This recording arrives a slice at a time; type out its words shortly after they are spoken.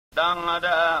dan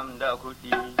adam da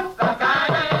kuɗi.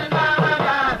 Tsakanin dan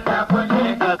adam da kuɗi.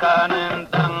 Tsakanin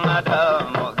dan adam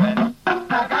mu gani.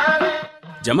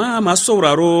 Jama'a masu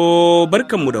sauraro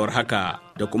barkanmu da warhaka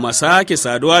da kuma sake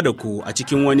saduwa da ku a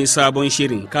cikin wani sabon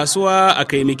shirin kasuwa a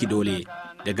Kai Miki Dole.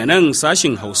 Daga nan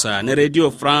sashin Hausa na Radio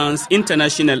France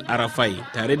International RFI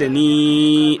tare da ni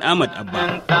Ahmad Abba.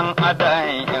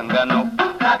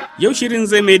 Yau shirin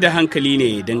zai mai da hankali ne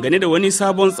dangane da wani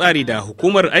sabon tsari da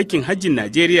Hukumar Aikin Hajjin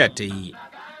Najeriya ta yi,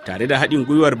 tare da haɗin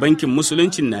guiwar Bankin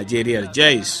Musuluncin Najeriya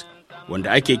JAIS, wanda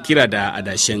ake kira da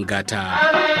adashen gata.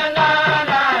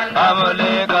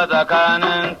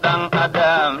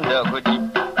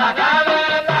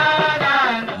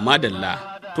 Madalla,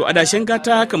 to adashen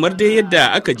gata kamar dai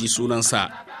yadda aka ji sunansa,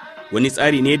 wani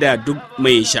tsari ne da duk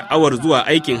mai sha'awar zuwa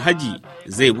aikin haji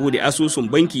zai bude asusun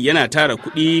banki yana tara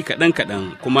kuɗi kaɗan-kaɗan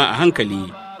kuma a hankali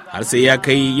har sai ya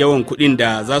kai yawan kuɗin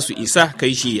da za su isa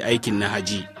kai shi aikin na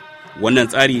haji. Wannan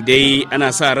tsari dai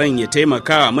ana sa ran ya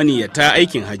taimaka wa maniyyata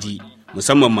aikin haji,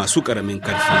 musamman masu ƙaramin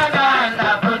karfi.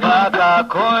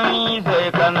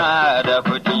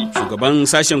 Shugaban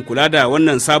sashen kula da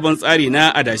wannan sabon tsari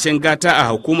na adashen gata a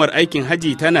Hukumar Aikin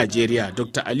Haji ta Najeriya,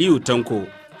 Dr. Aliyu Tanko,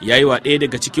 ya yi wa ɗaya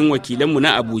daga cikin wakilanmu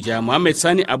na Abuja, Muhammad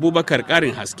Sani Abubakar,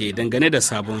 ƙarin haske dangane da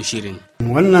sabon shirin.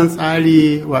 Wannan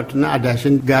tsari wato na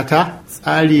adashin gata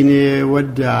tsari ne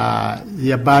wadda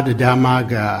ya ba da dama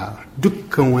ga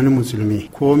dukkan wani musulmi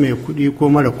ko mai kuɗi ko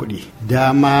mara kuɗi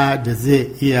dama da zai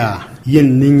iya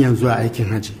yin niyyar zuwa aikin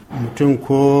haji. Mutum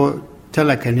ko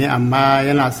talaka ne amma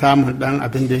yana samun ɗan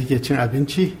abin da yake cin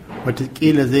abinci,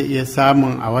 watakila zai iya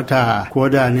samun a wata ko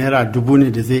da naira 1000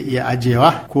 ne da zai iya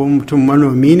ajiyewa, ko mutum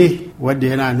manomi ne wadda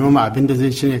yana noma abin da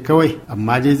zai ci ne kawai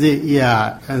amma dai zai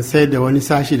iya ɗan sai da wani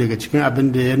sashi daga cikin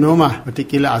abin da ya noma,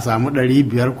 watakila a samu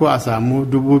 500 ko a samu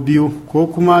 2000, ko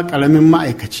kuma ƙaramin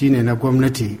ma'aikaci ne na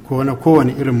gwamnati ko na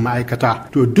kowane irin ma'aikata.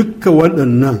 To dukka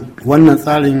wannan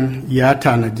tsarin ya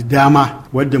tanadi dama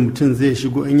wadda mutum zai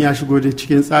shigo, in ya shigo da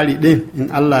cikin tsari ɗin, in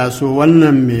Allah ya so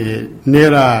wannan mai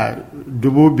naira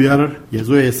 5,000 ya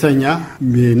zo ya sanya,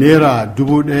 mai naira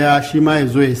 1,000 shi ma ya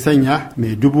zo ya sanya,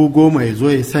 mai 10,000 ya zo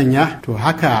ya sanya. To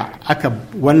haka aka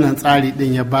wannan tsari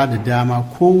din ya ba da dama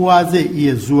kowa zai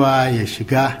iya zuwa ya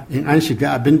shiga. In an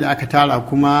shiga abin da aka tara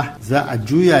kuma za a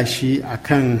juya shi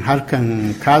akan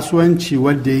harkan kasuwanci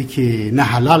wadda yake na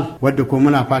halal, wadda kuma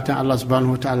muna fatan Allah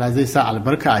subhanahu wataala zai sa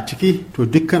albarka a ciki. To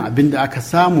dukkan abin da aka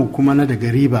samu kuma na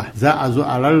daga riba za a zo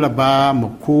a rarraba ma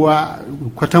kowa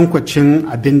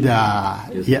kwatankwacin abin da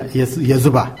ya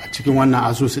zuba a cikin wannan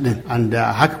asusu din.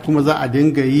 Anda haka kuma za a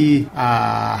dinga yi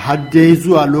a haddai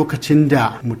zuwa lokacin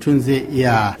da mutum za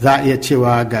a iya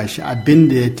cewa gashi abin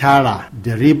da ya tara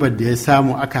da ribar da ya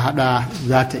samu aka hada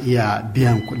za ta iya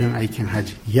biyan kudin aikin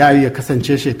haji. Ya yi ya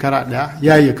kasance shekara 1,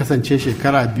 ya yi ya kasance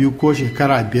shekara 2 ko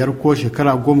shekara 5 ko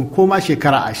shekara 10 ko ma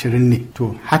shekara 20 ne.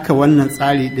 To haka wannan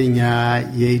tsari din ya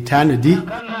yi tanadi.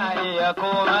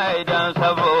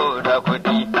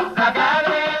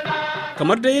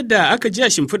 Kamar da yadda aka ji a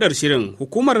shimfidar shirin,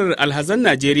 Hukumar Alhazan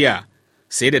Najeriya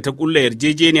sai da ta kulla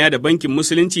yarjejeniya da Bankin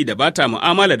Musulunci da bata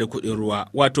mu'amala da kuɗin ruwa,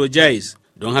 wato JAIS.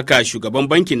 Don haka shugaban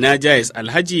bankin na JAIS,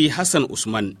 Alhaji Hassan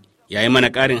Usman, ya yi mana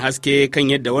ƙarin haske kan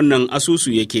yadda wannan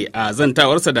asusu yake a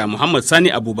zantawarsa da Muhammad Sani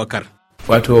Abubakar.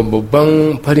 Wato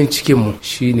babban farin cikinmu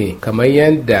shine kamar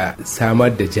yadda samar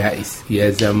da JAIS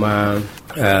ya zama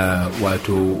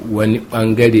wato wani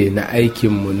bangare na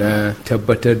aikinmu na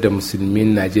tabbatar da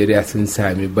musulmin Najeriya sun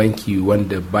sami banki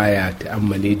wanda baya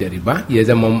ta'ammali da riba, ya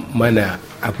zama mana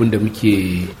abin da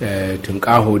muke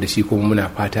tunƙaho da shi, kuma muna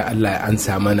fata Allah ya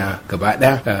ansa mana gaba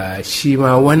ɗaya. Shi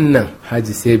ma wannan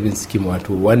Haji Savings Scheme,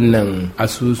 wato wannan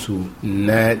asusu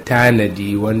na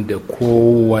tanadi wanda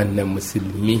kowane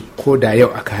musulmi ko da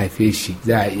yau aka haife shi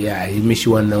za a iya yi mishi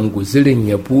wannan guzurin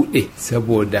ya buɗe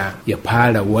saboda ya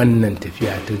fara wannan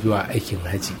tafiya ta zuwa aikin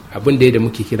haji. Abin da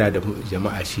muke kira da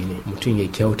jama'a shine mutum ya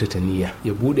kyautata niyya,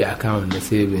 ya buɗe account na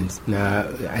savings na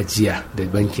ajiya da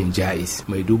bankin JAIS,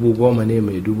 mai 10,000 ne,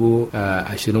 mai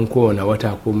 20,000 kowane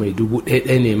wata, ko mai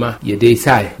 1,000 ne ma, ya dai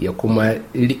sa ya kuma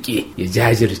rike, ya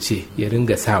jajirce, ya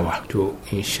ringa sawa. To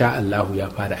insha Allah ya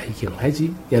fara aikin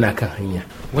haji, yana kan hanya.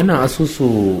 Wannan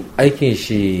asusu aikin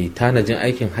shi tanajin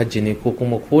aikin hajji ne, ko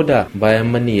kuma koda bayan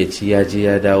maniyaci ya je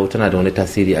ya dawo tana da wani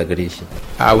tasiri a gare shi?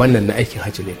 A wannan na aikin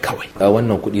hajji ne kawai. A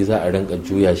wannan kuɗi za a rinka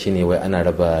juya shi ne, wai ana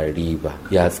raba riba.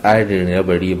 Ya tsarin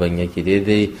raba riban yake?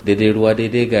 Daidai ruwa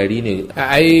daidai gari ne?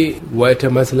 Ai wata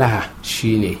maslaha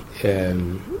shine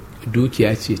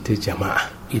dukiya ce ta jama'a.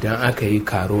 Idan aka yi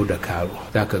karo da karo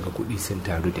za ka ga kuɗi sun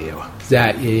taru da yawa. Za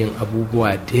a iya yin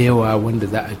abubuwa da yawa wanda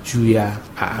za a juya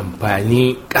a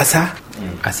amfani ƙasa,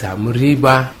 a samu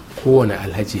riba, kowane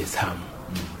alhaji ya samu.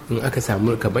 in aka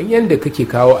samu kamar yadda kake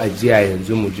kawo ajiya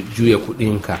yanzu mu juya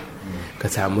kuɗinka ka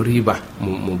samu riba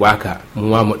mu baka mu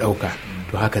ma mu ɗauka,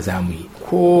 to haka za mu yi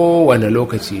kowane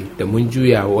lokaci da mun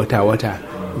juya wata-wata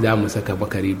za mu saka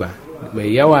maka riba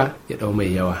mai yawa ya ɗau mai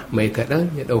yawa, mai kaɗan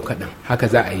ya ɗau kaɗan, haka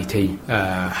za a yi ta yi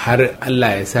har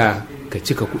Allah ya sa ka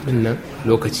cika kuɗin nan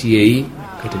lokaci ya yi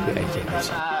ka tafi aikin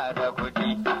hajji.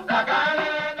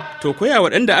 To koya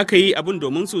waɗanda aka yi abin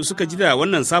domin su suka ji da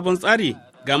wannan sabon tsari?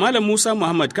 Ga Malam Musa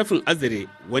Muhammad Kafin Azare,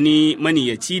 wani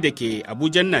maniyaci da ke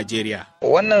Abujan, Najeriya.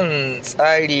 Wannan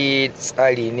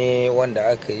tsari ne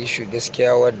wanda aka yi shi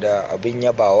gaskiya wadda abin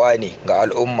yabawa ne ga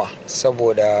al'umma,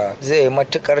 saboda zai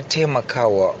matukar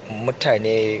taimakawa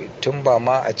mutane tun ba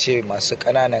ma a ce masu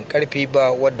ƙananan ƙarfi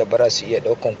ba wadda ba su iya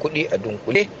ɗaukan kuɗi a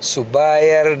dunkule su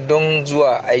bayar don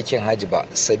zuwa aikin hajji ba,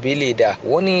 sabili da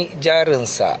wani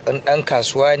jarinsa in ɗan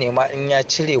kasuwa ne ma in ya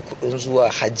cire kuɗin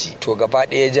zuwa hajji to gaba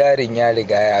ɗaya jarin ya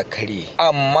riga ya karye.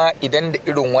 Amma idan da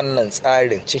irin wannan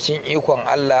tsarin cikin ikon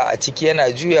Allah a ciki yana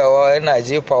juyawa yana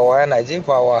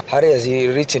jefawa har ya zai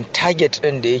reaching target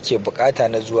ɗin da yake bukata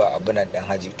na zuwa abunan ɗan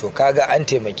haji, to kaga an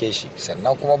taimake shi.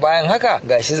 Sannan kuma bayan haka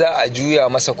gashi za a juya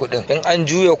masa kuɗin, in an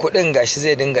juya kuɗin gashi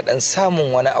zai dinga ɗan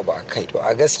samun wani abu a kai. To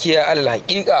a gaskiya Allah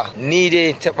hakika ni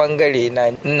dai ta bangare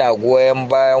na ina goyon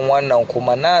bayan wannan,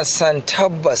 kuma na san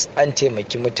tabbas an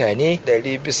taimaki mutane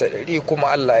 100% kuma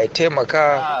Allah ya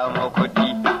taimaka.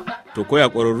 To koya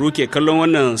ƙwararru ke kallon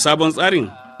wannan sabon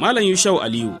tsarin? Malam Yushau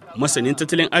Aliyu, masanin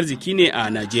tattalin arziki ne a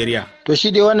Najeriya. To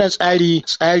shi dai wannan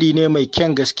tsari ne mai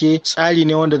kyan gaske, tsari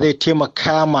ne wanda zai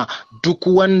taimaka ma duk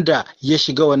wanda ya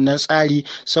shiga wannan tsari,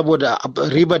 saboda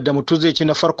ribar da mutum zai ci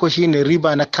na farko shine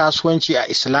riba na kasuwanci a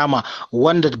Islama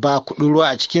wanda ba kuɗin ruwa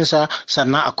a cikinsa,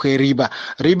 sannan akwai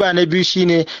riba na biyu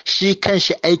shine shi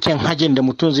kanshi aikin hajjin da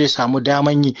mutum zai samu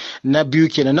daman yi, na biyu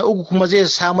kenan. Na uku kuma zai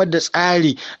samar da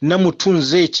tsari na mutum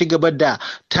zai ci gaba da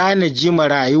tanaji ma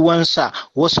rayuwansa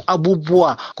wasu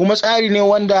abubuwa, kuma tsari ne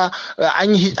wanda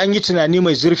an yi tunani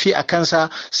mai zurfi a kansa,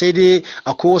 sai dai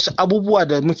akwai wasu abubuwa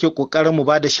da muke kokarin mu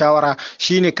ba da shawara,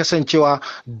 shine kasancewa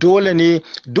dole ne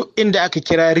duk inda aka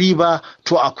kira riba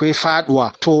to akwai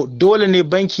faduwa, to dole ne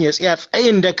bankin ya tsaya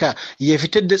tsayin daka ya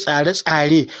fitar da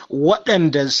tsare-tsare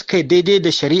waɗanda suka yi daidai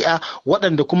da shari'a,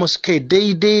 waɗanda kuma suka yi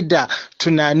daidai da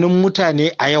tunanin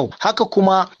mutane a yau. Haka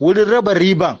kuma wurin raba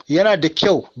riban yana da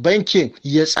kyau bankin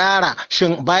ya tsara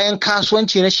shin bayan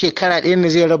kasuwanci na shekara ɗaya ne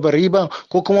zai raba riban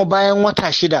ko kuma bayan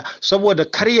wata 6, saboda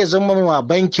kar ya zama ma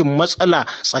bankin matsala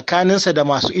tsakaninsa da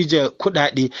masu ije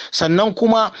kuɗaɗe. Sannan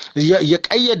kuma ya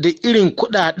ƙayyade irin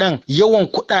kuɗaɗen, yawan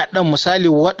kuɗaɗen misali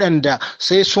waɗanda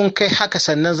sai sun kai haka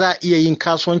sannan za a iya yin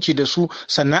kasuwanci da su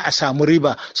sannan a samu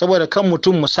riba, saboda kan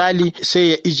mutum misali sai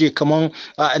ya ije kaman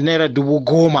naira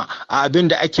 10,000 a abin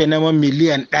da ake neman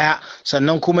miliyan 1,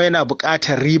 sannan kuma yana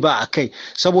buƙatar riba a kai,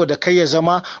 saboda kai ya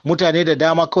zama mutane da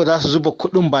dama kawai za su zuba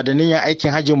kuɗin ba da niyyar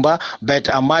aikin hajjin ba, bet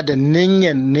amma da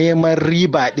niyyar neman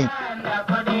riba ɗin.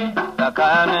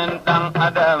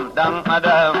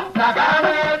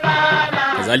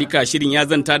 Kazalika shirin ya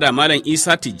zanta da Malam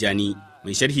Isa Tijjani,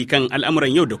 mai sharhi kan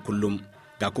al'amuran yau da kullum,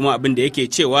 ga kuma abin da yake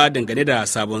cewa dangane da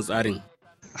sabon tsarin.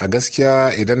 A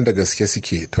gaskiya idan da gaske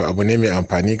suke to abu ne mai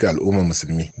amfani ga al'ummar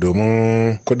musulmi,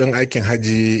 domin kudin aikin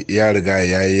haji ya riga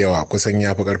ya yi yawa, kusan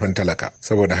ya fi karfin talaka.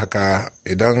 Saboda haka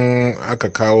idan aka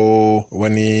kawo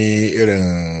wani irin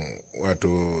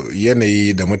wato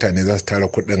yanayi da mutane za su tara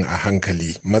kudin a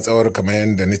hankali, matsawar kamar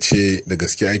yadda na ce da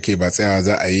gaske ake ba tsayawa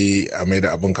za a yi a mai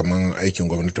da abin kamar aikin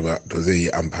gwamnati ba, to zai yi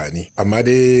amfani. Amma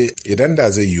dai idan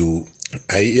da zai yiwu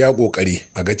a yi iya kokari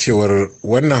a ga cewar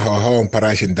wannan hawan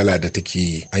farashin dala da take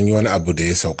yi an yi wani abu da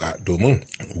ya sauka, domin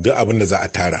duk abin da za a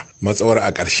tara matsawar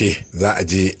a ƙarshe za a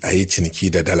je a yi ciniki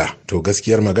da dala, to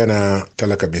gaskiyar magana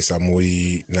talaka bai samu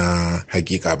wuri na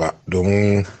hakika ba,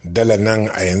 domin dala nan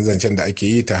a yanzu zancen da ake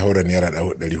yi ta haura naira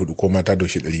 400 ko ma ta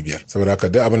doshi 500. Saboda haka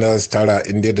duk abin da za su tara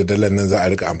in dai da dalar nan za a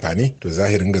rika amfani, to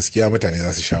zahirin gaskiya mutane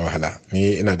za su sha wahala.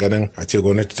 Ni ina ganin a ce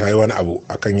gwamnati ta yi wani abu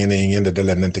akan yanayin yadda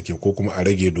dalar nan take, ko kuma a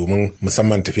rage domin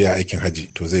musamman tafiya aikin haji,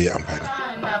 to zai yi amfani.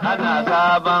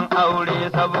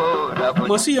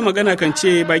 Masu yi magana kan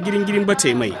ce ba girin ba ta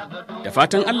mai, da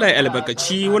fatan Allah ya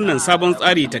albarkaci wannan sabon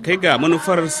tsari ta kai ga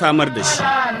manufar samar da shi.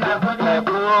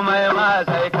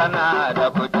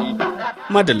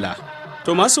 Madalla,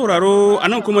 to masu sauraro a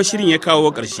nan kuma shirin ya kawo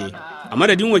ƙarshe, a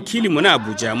madadin wakilinmu na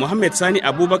Abuja Muhammad Sani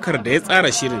Abubakar da ya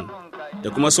tsara shirin, da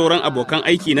kuma sauran abokan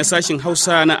aiki na sashin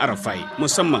Hausa na Arafai,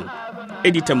 musamman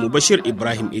editanmu Bashir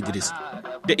Ibrahim Idris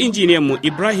da injiniyanmu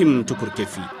Ibrahim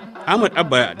Tukurkefi. Ahmad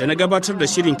Abba da na gabatar da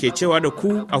shirin ke cewa da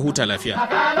ku a huta lafiya.